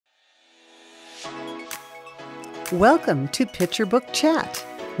Welcome to Picture Book Chat,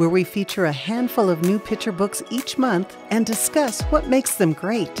 where we feature a handful of new picture books each month and discuss what makes them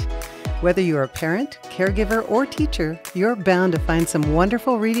great. Whether you're a parent, caregiver, or teacher, you're bound to find some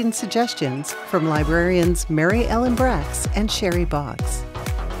wonderful reading suggestions from librarians Mary Ellen Braggs and Sheri Boggs.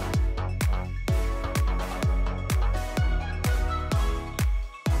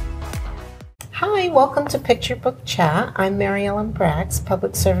 Hi, welcome to Picture Book Chat. I'm Mary Ellen Braggs,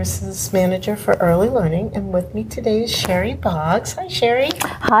 Public Services Manager for Early Learning, and with me today is Sheri Boggs. Hi, Sheri.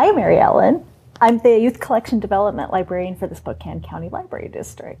 Hi, Mary Ellen. I'm the Youth Collection Development Librarian for the Spokane County Library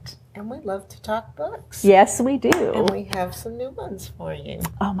District. And we love to talk books. Yes, we do. And we have some new ones for you.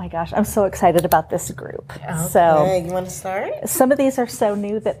 Oh my gosh, I'm so excited about this group. Okay, So, you want to start? some of these are so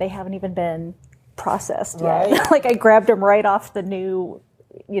new that they haven't even been processed yet. Right. Like I grabbed them right off the new,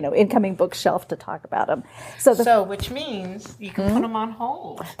 incoming bookshelf to talk about them. So which means you can put them on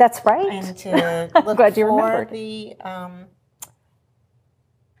hold. That's right. And to look glad you for remembered. the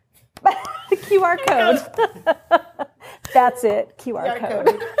The QR code. That's it, QR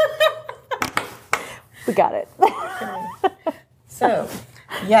code. We got it. So,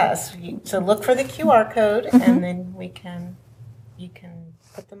 yes, so look for the QR code, and then you can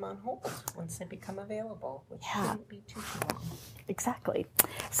put them on hold once they become available, which shouldn't be too long. Exactly.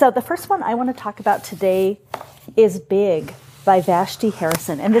 So the first one I want to talk about today is Big by Vashti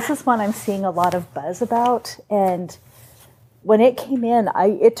Harrison. And this is one I'm seeing a lot of buzz about. And when it came in,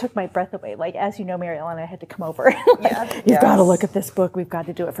 it took my breath away. Like, as you know, Mary Ellen, I had to come over. You've got to look at this book. We've got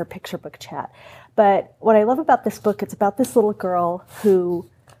to do it for Picture Book Chat. But what I love about this book, it's about this little girl who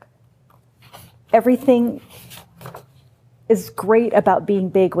everything is great about being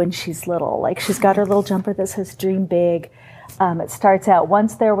big when she's little. Like, she's got her little jumper that says Dream Big. It starts out,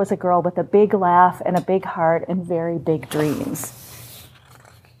 once there was a girl with a big laugh and a big heart and very big dreams.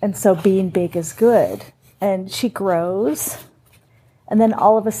 And so being big is good. And she grows. And then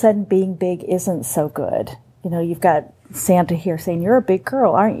all of a sudden being big isn't so good. You've got Santa here saying, you're a big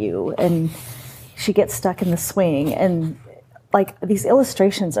girl, aren't you? And she gets stuck in the swing. And like these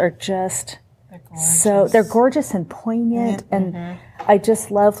illustrations are just they're gorgeous and poignant. Mm-hmm. And I just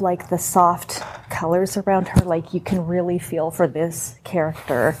love like the soft colors around her. Like you can really feel for this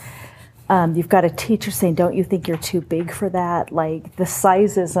character. You've got a teacher saying, don't you think you're too big for that? Like the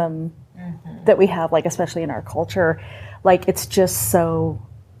sizeism that we have, like especially in our culture, like it's just so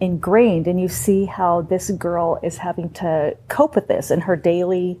ingrained. And you see how this girl is having to cope with this in her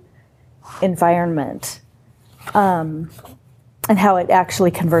daily environment. And how it actually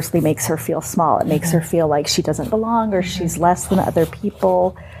conversely makes her feel small. It makes her feel like she doesn't belong or she's less than other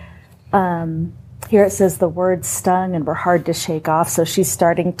people. Here it says the words stung and were hard to shake off. So she's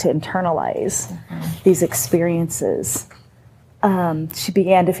starting to internalize these experiences. She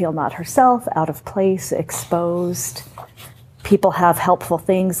began to feel not herself, out of place, exposed. People have helpful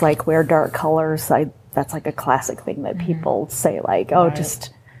things like wear dark colors. That's like a classic thing that people say, like,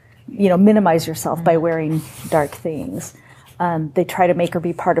 just, minimize yourself by wearing dark things. They try to make her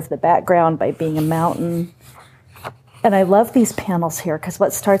be part of the background by being a mountain. And I love these panels here because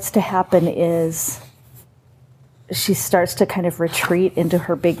what starts to happen is she starts to kind of retreat into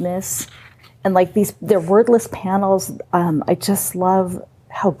her bigness. And like they're wordless panels. I just love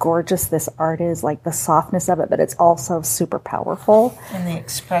how gorgeous this art is, like the softness of it, but it's also super powerful. And the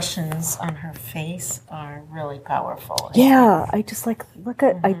expressions on her face are really powerful. Yeah, I just like, look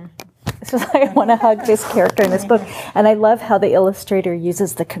at, it's just like I want to hug this character in this book. And I love how the illustrator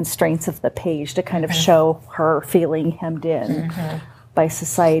uses the constraints of the page to kind of show her feeling hemmed in by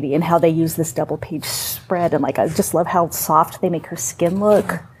society and how they use this double page spread. And like, I just love how soft they make her skin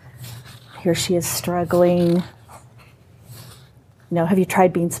look. Here she is struggling. Have you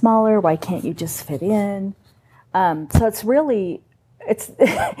tried being smaller? Why can't you just fit in? So it's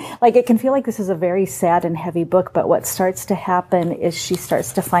like it can feel like this is a very sad and heavy book, but what starts to happen is she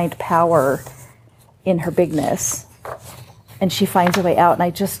starts to find power in her bigness. And she finds a way out. And I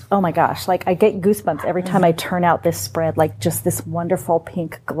just, oh my gosh, like I get goosebumps every time I turn out this spread, like just this wonderful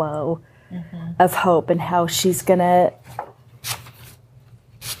pink glow of hope and how she's going to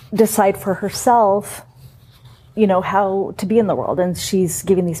decide for herself, how to be in the world. And she's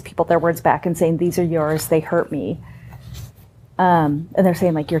giving these people their words back and saying, these are yours, they hurt me. And they're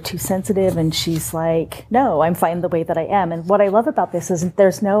saying, like, you're too sensitive. And she's like, no, I'm fine the way that I am. And what I love about this is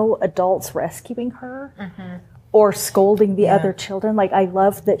there's no adults rescuing her or scolding the other children. Like, I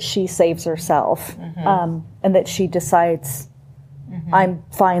love that she saves herself and that she decides, I'm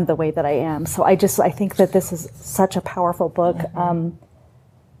fine the way that I am. So I think that this is such a powerful book.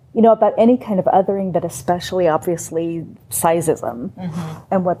 about any kind of othering, but especially, obviously, sizeism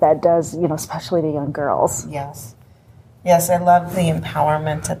and what that does, especially to young girls. Yes. Yes, I love the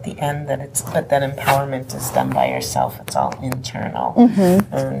empowerment at the end but that empowerment is done by herself. It's all internal.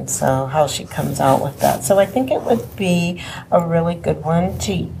 And so how she comes out with that. So I think it would be a really good one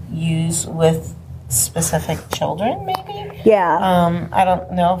to use with specific children, maybe. Yeah. I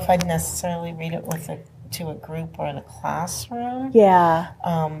don't know if I'd necessarily read it to a group or in a classroom. Yeah.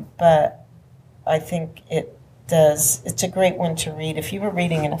 But I think it's a great one to read. If you were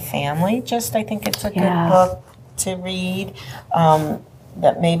reading in a family, I think it's a good book to read,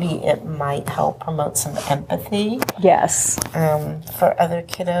 that maybe it might help promote some empathy. Yes. For other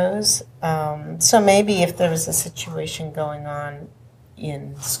kiddos. So maybe if there was a situation going on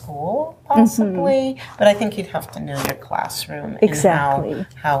in school, possibly, but I think you'd have to know your classroom and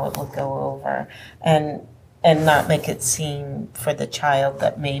how it would go over, and not make it seem for the child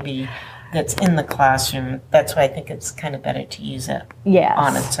that maybe that's in the classroom. That's why I think it's kind of better to use it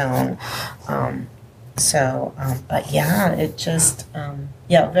on its own. But yeah, it just,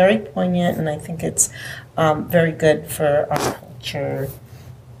 very poignant, and I think it's very good for our culture,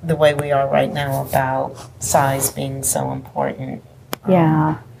 the way we are right now about size being so important.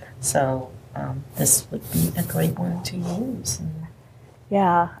 So this would be a great one to use.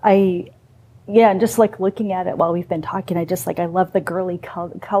 And just like looking at it while we've been talking, I love the girly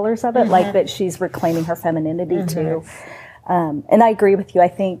colors of it, like that she's reclaiming her femininity too. And I agree with you. I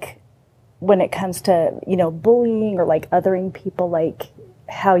think when it comes to, bullying or like othering people, like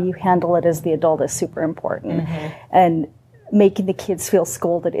how you handle it as the adult is super important. And making the kids feel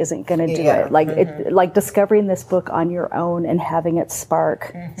scolded isn't going to do it. Like like discovering this book on your own and having it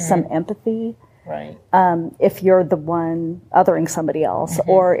spark some empathy. Right. If you're the one othering somebody else,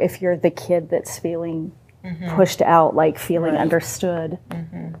 or if you're the kid that's feeling pushed out, like feeling understood.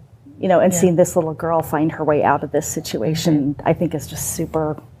 And seeing this little girl find her way out of this situation, I think is just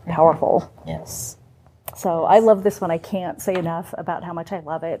super powerful. Yes. So I love this one. I can't say enough about how much I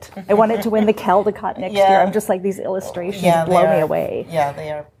love it. I want it to win the Caldecott next year. I'm just like, these illustrations blow me away. Yeah,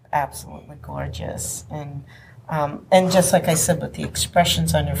 they are absolutely gorgeous. And just like I said, with the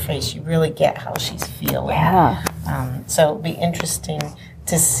expressions on her face, you really get how she's feeling. So it'll be interesting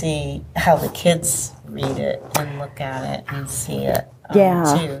to see how the kids read it and look at it and see it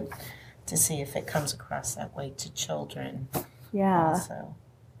too, to see if it comes across that way to children. Also.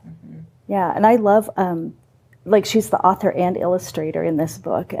 And I love, like, she's the author and illustrator in this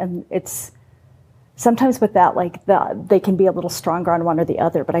book, and it's sometimes with that, like, they can be a little stronger on one or the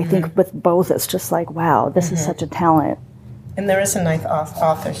other, but I think with both, it's just like, wow, this is such a talent. And there is a nice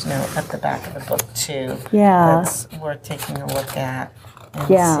author's note at the back of the book, too. That's worth taking a look at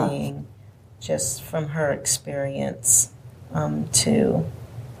and seeing just from her experience, too.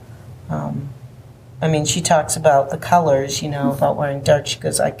 She talks about the colors, about wearing dark. She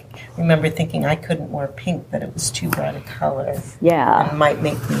goes, I remember thinking I couldn't wear pink, that it was too bright a color. And it might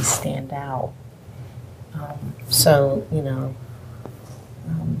make me stand out.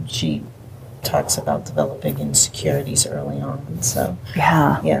 She talks about developing insecurities early on. So,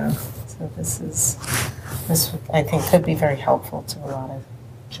 so this I think could be very helpful to a lot of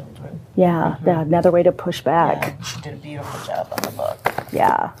children. Another way to push back. She did a beautiful job on the book.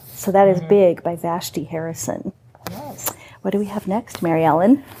 So that is Big by Vashti Harrison. Yes. What do we have next, Mary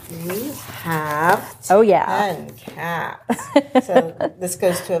Ellen? We have 10 cats. So this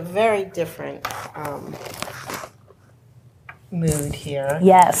goes to a very different mood here.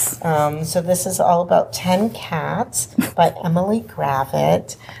 Yes. So this is all about 10 Cats by Emily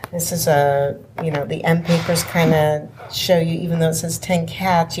Gravett. This is the end papers kind of show you, even though it says 10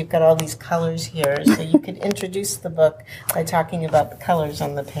 cats, you've got all these colors here. So you could introduce the book by talking about the colors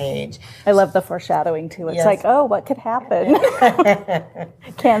on the page. I love the foreshadowing, too. It's like, oh, what could happen?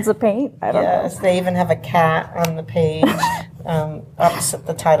 Cans of paint? I don't know. They even have a cat on the page, opposite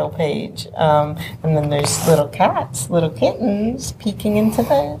the title page. And then there's little cats, little kittens, peeking into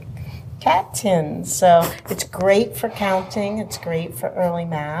the cat tins. So it's great for counting. It's great for early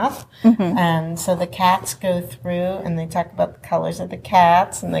math. And so the cats go through and they talk about the colors of the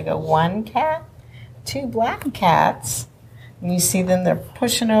cats, and they go 1 cat, 2 black cats. And you see them, they're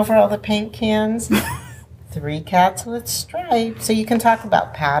pushing over all the paint cans. 3 cats with stripes. So you can talk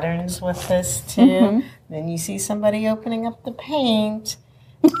about patterns with this too. Then you see somebody opening up the paint.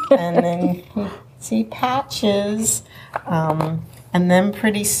 And then you see patches. And then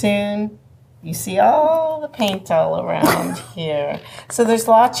pretty soon you see all the paint all around here. So there's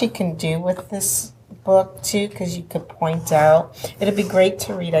lots you can do with this book too, because you could point out. It'd be great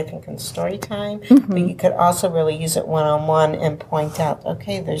to read, I think, in story time, but you could also really use it one-on-one and point out,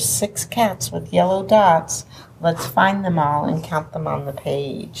 okay, there's 6 cats with yellow dots. Let's find them all and count them on the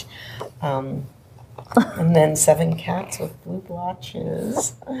page. And then 7 cats with blue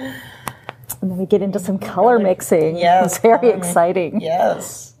blotches. And then we get into some color mixing. Yes. It's very exciting.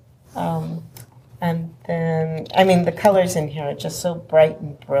 Yes. And then, I mean, the colors in here are just so bright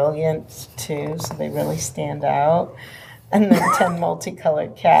and brilliant, too, so they really stand out. And then 10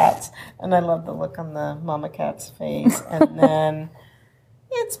 multicolored cats. And I love the look on the mama cat's face. And then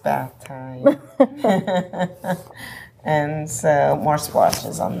it's bath time. And so more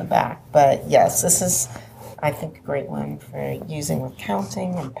splotches on the back. But, yes, this is, I think, a great one for using with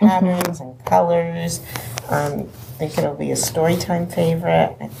counting and patterns and colors. I think it'll be a story time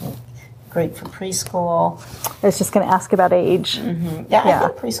favorite. I think great for preschool. I was just going to ask about age. Yeah, I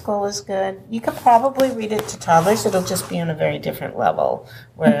think preschool is good. You could probably read it to toddlers. It'll just be on a very different level.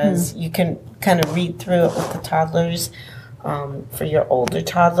 Whereas you can kind of read through it with the toddlers. For your older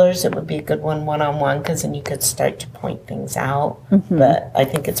toddlers, it would be a good one-on-one, because then you could start to point things out. But I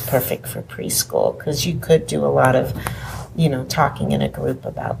think it's perfect for preschool, because you could do a lot of, talking in a group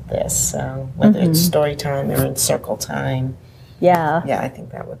about this. So whether it's story time or in circle time. Yeah, I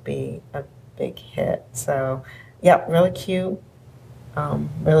think that would be a big hit. So, yeah, really cute.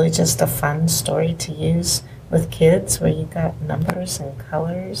 Really just a fun story to use with kids, where you got numbers and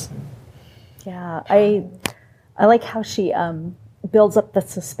colors. Yeah, I like how she builds up the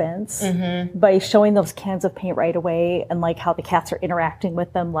suspense by showing those cans of paint right away, and like how the cats are interacting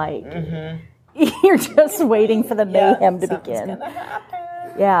with them. Like you're just waiting for the mayhem to begin. Gonna happen.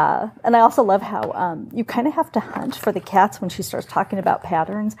 Yeah, and I also love how you kind of have to hunt for the cats when she starts talking about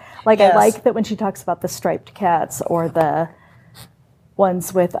patterns. Like, I like that when she talks about the striped cats or the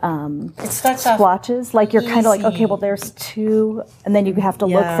ones with splotches. Like, you're kind of like, okay, well, there's 2, and then you have to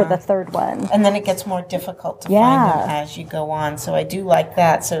look for the third one. And then it gets more difficult to find them as you go on. So I do like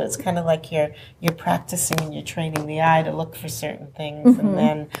that. So it's kind of like you're practicing and you're training the eye to look for certain things. And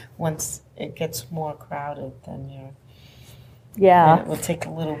then once it gets more crowded, then you're... Yeah. And it will take a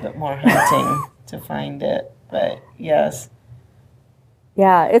little bit more hunting to find it, but yes.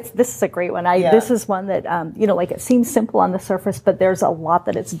 Yeah, this is a great one. This is one that, like, it seems simple on the surface, but there's a lot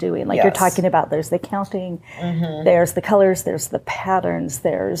that it's doing. Like you're talking about, there's the counting, there's the colors, there's the patterns,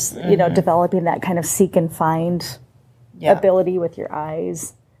 there's, developing that kind of seek and find ability with your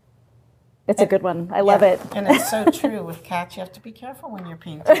eyes. It's a good one. I love it. And it's so true. With cats, you have to be careful when you're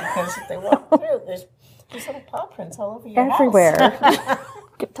painting, because if they walk through, there's little paw prints all over your everywhere. House.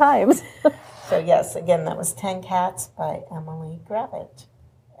 Good times. So yes, again, that was 10 Cats by Emily Gravett.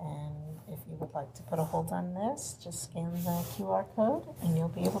 And if you would like to put a hold on this, just scan the QR code and you'll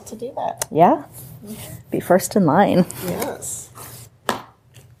be able to do that. Yeah. Be first in line. Yes.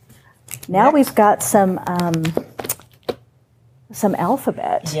 Now we've got some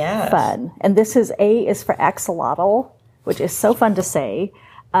alphabet fun. And this is A is for Axolotl, which is so fun to say.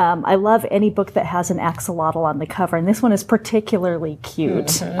 I love any book that has an axolotl on the cover, and this one is particularly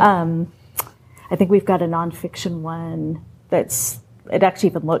cute. I think we've got a nonfiction one it actually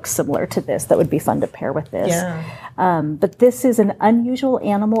even looks similar to this, that would be fun to pair with this. Yeah. But this is an unusual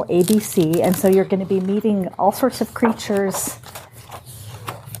animal ABC, and so you're going to be meeting all sorts of creatures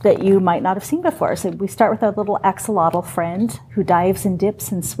that you might not have seen before. So we start with our little axolotl friend who dives and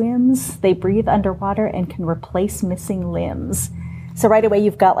dips and swims. They breathe underwater and can replace missing limbs. So right away,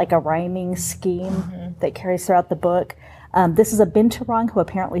 you've got like a rhyming scheme that carries throughout the book. This is a binturong who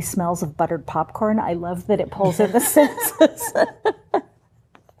apparently smells of buttered popcorn. I love that it pulls in the senses.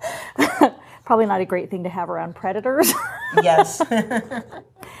 Probably not a great thing to have around predators. Yes.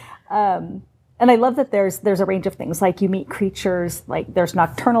 And I love that there's a range of things. Like you meet creatures, like there's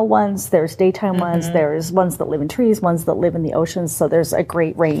nocturnal ones, there's daytime ones, there's ones that live in trees, ones that live in the oceans. So there's a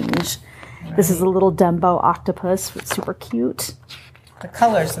great range. Right. This is a little Dumbo octopus. It's super cute. The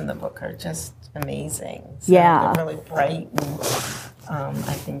colors in the book are just amazing. So they're really bright, and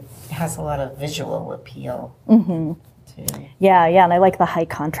I think it has a lot of visual appeal. Too. Yeah, and I like the high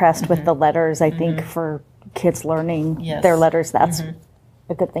contrast with the letters. I think for kids learning their letters, that's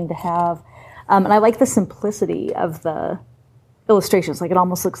a good thing to have. And I like the simplicity of the illustrations. Like it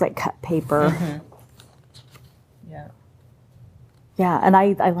almost looks like cut paper. Yeah, and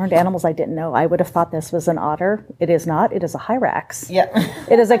I learned animals I didn't know. I would have thought this was an otter. It is not. It is a hyrax. Yeah.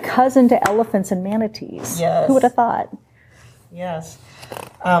 It is a cousin to elephants and manatees. Yes. Who would have thought? Yes.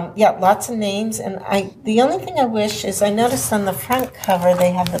 Yeah, lots of names, and the only thing I wish is I noticed on the front cover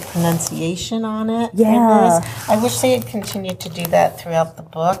they have the pronunciation on it. Yeah. I wish they had continued to do that throughout the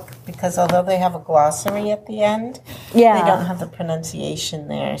book, because although they have a glossary at the end, they don't have the pronunciation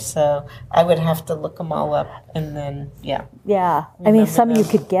there, so I would have to look them all up and then, Yeah. I mean, some you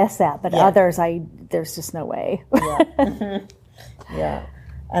could guess at, but others, there's just no way. Yeah. Yeah.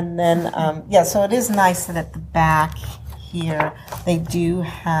 And then, so it is nice that at the back here they do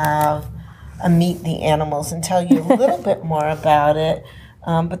have a meet the animals and tell you a little bit more about it.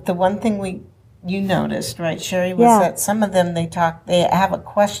 But the one thing you noticed, right, Sheri, was that some of them they have a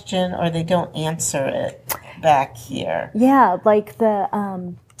question or they don't answer it back here. Yeah, like the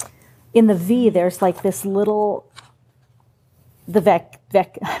in the V, there's like this little I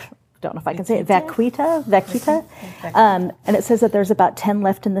don't know if I can say it, vaquita. And it says that there's about 10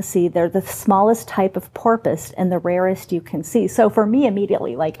 left in the sea. They're the smallest type of porpoise and the rarest you can see. So for me,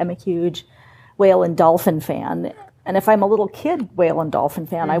 immediately, like, I'm a huge whale and dolphin fan. And if I'm a little kid whale and dolphin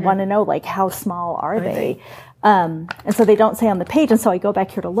fan, I want to know, like, how small are they? And so they don't say on the page. And so I go back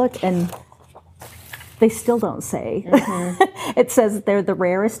here to look, and they still don't say. It says they're the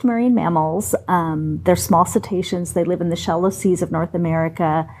rarest marine mammals. They're small cetaceans. They live in the shallow seas of North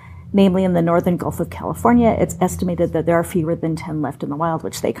America, namely in the northern Gulf of California. It's estimated that there are fewer than 10 left in the wild,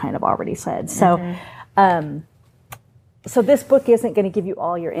 which they kind of already said. So so this book isn't going to give you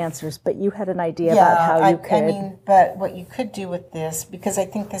all your answers, but you had an idea about how you could. I mean, but what you could do with this, because I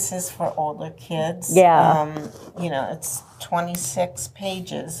think this is for older kids. It's 26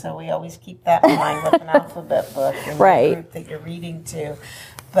 pages, so we always keep that in mind with an alphabet book and the group that you're reading to.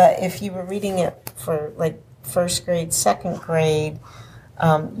 But if you were reading it for, like, first grade, second grade,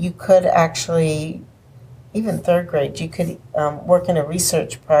 you could actually, even third grade, you could work in a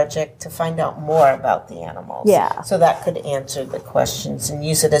research project to find out more about the animals. Yeah. So that could answer the questions and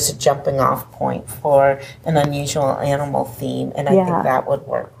use it as a jumping off point for an unusual animal theme. And I think that would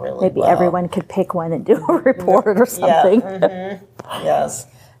work really well. Maybe everyone could pick one and do a report or something. Yes.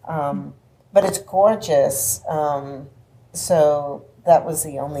 But it's gorgeous. So that was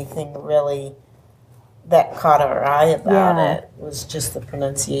the only thing really that caught our eye about it, was just the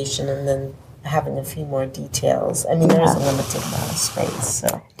pronunciation and then having a few more details. I mean, there is a limited amount of space.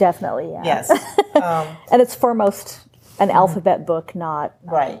 So definitely, Yes. And it's foremost an alphabet book, not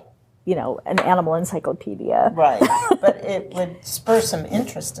right. An animal encyclopedia. Right. But it would spur some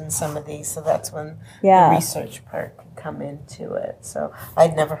interest in some of these, so that's when the research part could come into it. So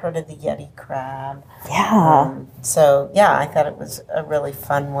I'd never heard of the Yeti crab. Yeah. I thought it was a really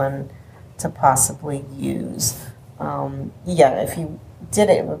fun one to possibly use. If you did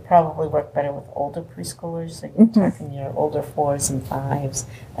it would probably work better with older preschoolers. So you're talking your older 4s and 5s,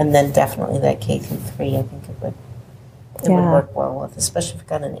 and then definitely that K through 3. I think it would work well with, especially if you've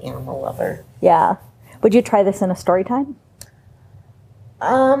got an animal lover. Yeah. Would you try this in a story time?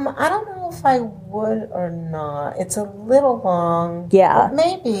 I don't know if I would or not. It's a little long. Yeah. But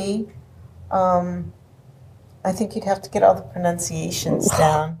maybe. I think you'd have to get all the pronunciations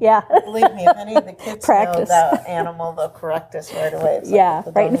down. Yeah. Believe me, if any of the kids know that animal, they'll correct us right away. It's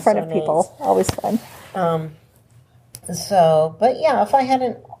right in front of people. Always fun. If I had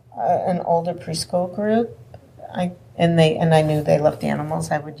an older preschool group, I knew they loved animals,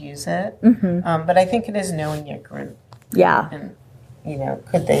 I would use it. But I think it is knowing your group. Yeah. And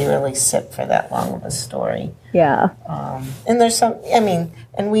could they really sit for that long of a story? Yeah. And there's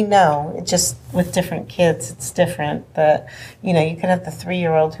and we know, it just with different kids, it's different. But, you could have the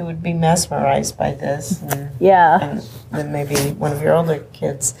 3-year-old who would be mesmerized by this. And then maybe one of your older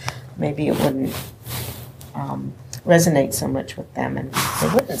kids, maybe it wouldn't resonate so much with them and they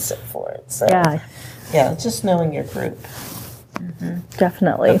wouldn't sit for it. So, just knowing your group.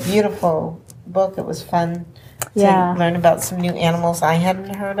 Definitely. A beautiful book. It was fun to learn about some new animals I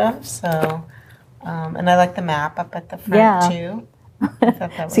hadn't heard of. So, and I like the map up at the front too. I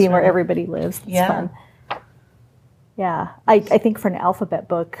thought that was seeing where everybody lives. It's fun. Yeah, I think for an alphabet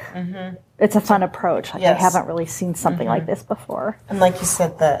book, it's a fun approach. Like, I haven't really seen something like this before. And like you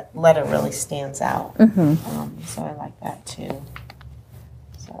said, the letter really stands out. So I like that too.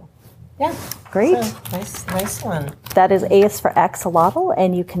 So, great. So, nice one. That is A is for Axolotl,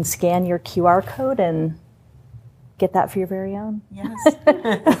 and you can scan your QR code and get that for your very own. Yes.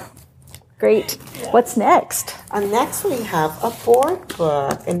 Great. Yes. What's next? Next we have a board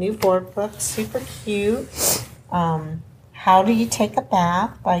book, a new board book, super cute. How Do You Take a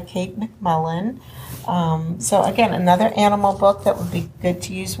Bath by Kate McMullan. So again, another animal book that would be good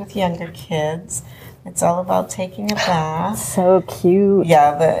to use with younger kids. It's all about taking a bath. So cute.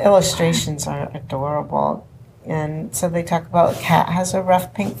 Yeah, the illustrations are adorable. And so they talk about a cat has a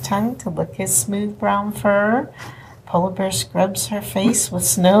rough pink tongue to lick his smooth brown fur. Polar bear scrubs her face with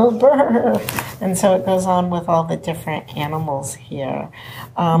snow, brr. And so it goes on with all the different animals here.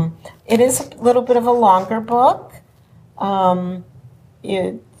 It is a little bit of a longer book.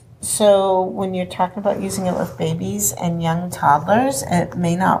 So when you're talking about using it with babies and young toddlers, it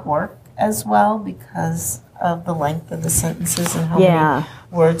may not work as well because of the length of the sentences and how many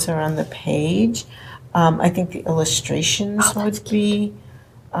words are on the page. I think the illustrations would be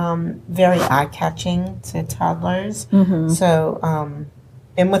very eye-catching to toddlers. So,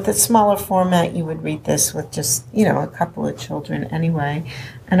 and with a smaller format, you would read this with just, a couple of children anyway.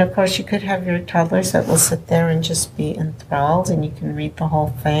 And of course, you could have your toddlers that will sit there and just be enthralled, and you can read the whole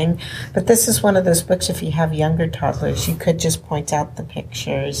thing. But this is one of those books, if you have younger toddlers, you could just point out the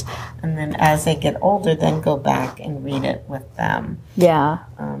pictures, and then as they get older, then go back and read it with them. Yeah.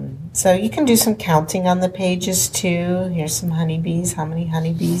 So you can do some counting on the pages, too. Here's some honeybees. How many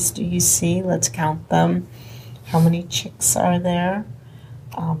honeybees do you see? Let's count them. How many chicks are there?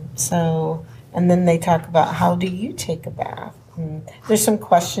 And then they talk about how do you take a bath? And there's some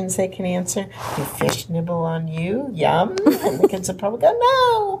questions they can answer. Do fish nibble on you? Yum. And the kids will probably go,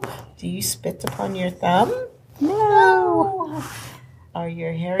 no. Do you spit upon your thumb? No. Are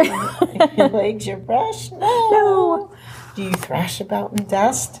your hairy legs your brush? No. Do you thrash about in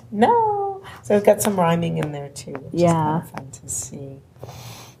dust? No. So we've got some rhyming in there too, which is kind of fun to see.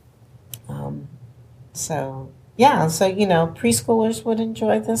 So preschoolers would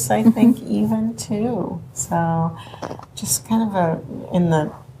enjoy this, I think, even too. So just kind of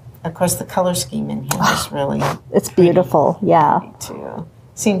of course, the color scheme in here is really it's beautiful, too.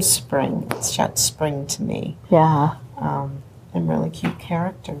 Seems spring. It's shot spring to me. Yeah. And really cute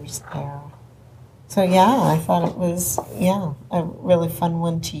characters there. So I thought it was a really fun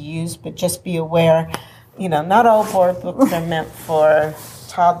one to use, but just be aware, not all board books are meant for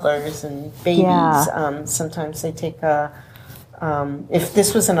toddlers and babies. Sometimes they take if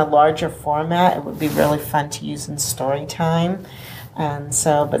this was in a larger format, it would be really fun to use in story time. And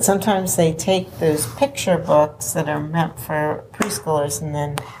so, but sometimes they take those picture books that are meant for preschoolers and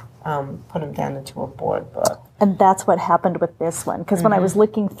then put them down into a board book. And that's what happened with this one. Because when I was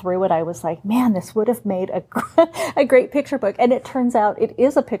looking through it, I was like, man, this would have made a great picture book. And it turns out it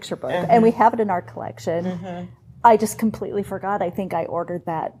is a picture book. And we have it in our collection. I just completely forgot. I think I ordered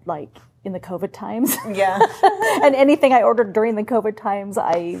that in the COVID times. Yeah. And anything I ordered during the COVID times,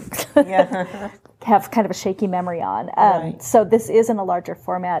 I have kind of a shaky memory on. Right. So this is in a larger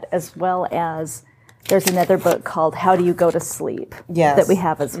format, as well as there's another book called How Do You Go to Sleep that we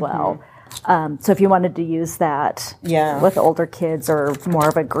have as well. So if you wanted to use that with older kids or more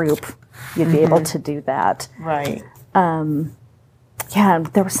of a group, you'd be able to do that. Right.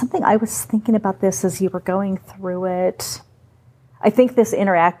 There was something I was thinking about this as you were going through it. I think this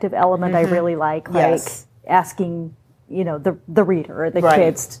interactive element I really like asking, the reader or the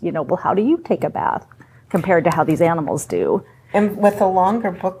kids, well, how do you take a bath compared to how these animals do? And with a longer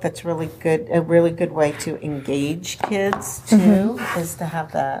book, that's really good. A really good way to engage kids too is to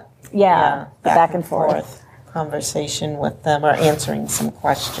have that back and forth conversation with them or answering some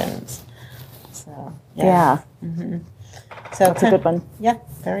questions. So So that's a good one. Yeah,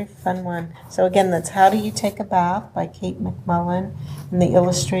 very fun one. So again, that's How Do You Take a Bath by Kate McMullan, and the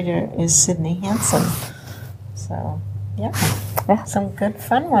illustrator is Sydney Hanson. So some good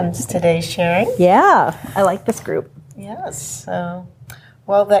fun ones today, Sheri. Yeah, I like this group. Yes. So,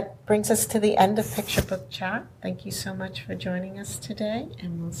 well, that brings us to the end of Picture Book Chat. Thank you so much for joining us today,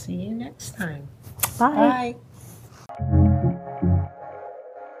 and we'll see you next time. Bye. Bye.